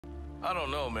I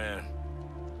don't know, man.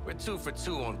 We're 2 for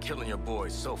 2 on killing your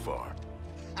boys so far.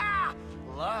 Ah!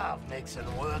 Love makes it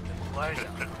worth the pleasure.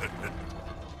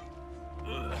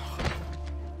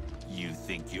 You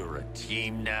think you're a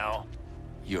team now?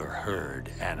 You're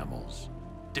herd animals,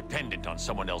 dependent on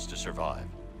someone else to survive.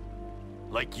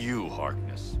 Like you,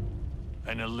 Harkness.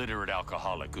 An illiterate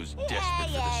alcoholic who's desperate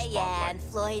for the spotlight. Yeah, and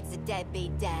Floyd's a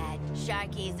deadbeat dad.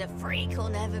 Sharky's a freak who'll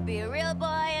never be a real boy,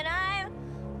 and I'm...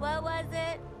 What was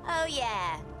it? Oh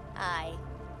yeah, I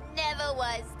never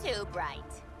was too bright.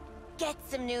 Get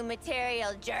some new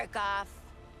material, jerk off.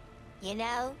 You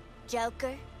know,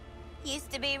 Joker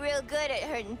used to be real good at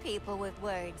hurting people with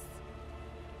words.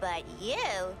 But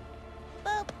you,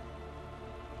 boop.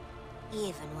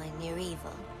 Even when you're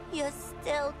evil, you're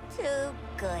still too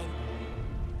good.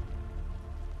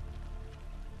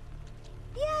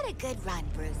 You had a good run,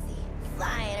 Brucey.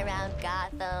 Flying around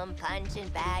Gotham, punching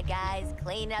bad guys,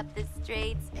 cleaning up the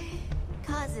streets,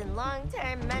 causing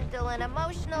long-term mental and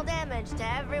emotional damage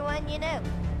to everyone you knew.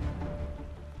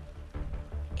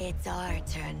 It's our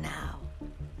turn now.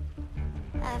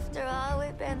 After all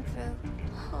we've been through.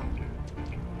 Oh.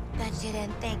 Bet you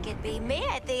didn't think it'd be me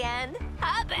at the end,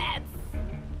 huh, Babs?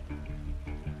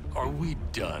 Are we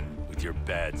done with your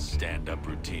bad stand-up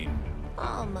routine?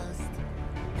 Almost.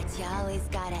 But you always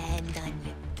gotta end on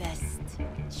your best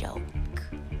joke.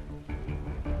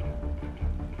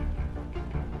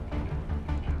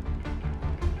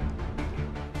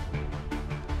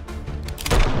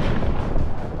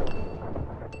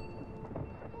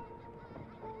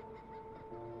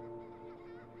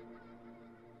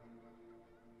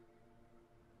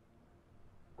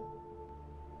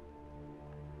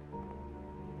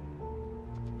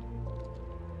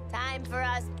 Time for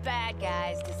us bad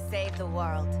guys to save the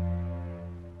world.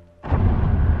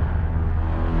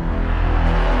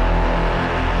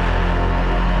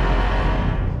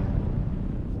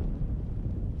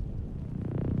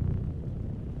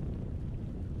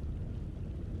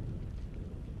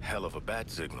 Hell of a bat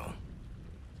signal.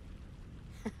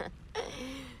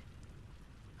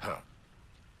 Huh.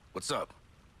 What's up?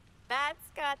 Bat's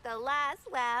got the last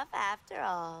laugh after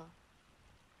all.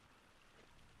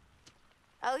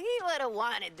 Oh, he would have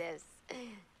wanted this.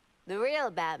 The real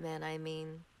Batman, I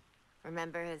mean.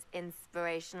 Remember his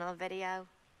inspirational video?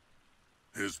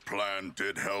 His plan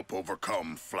did help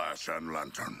overcome Flash and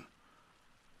Lantern.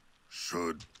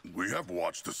 Should we have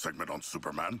watched the segment on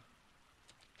Superman?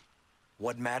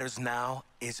 What matters now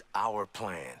is our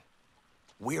plan.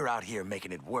 We're out here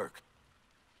making it work.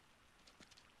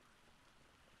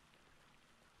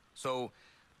 So,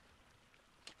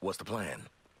 what's the plan?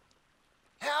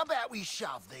 How about we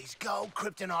shove these gold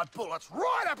kryptonite bullets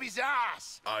right up his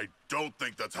ass? I don't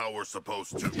think that's how we're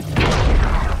supposed to.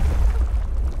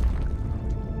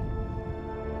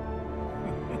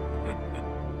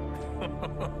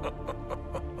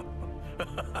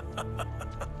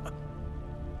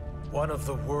 One of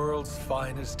the world's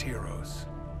finest heroes.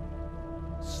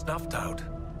 Snuffed out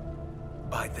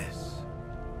by this.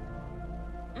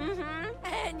 Mm-hmm.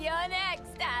 And you're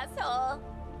next, asshole.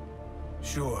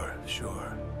 Sure,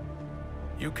 sure.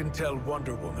 You can tell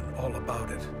Wonder Woman all about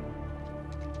it.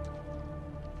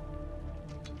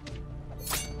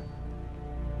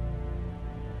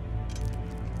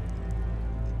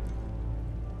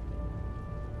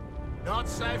 Not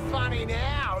so funny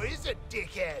now, is it,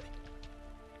 dickhead?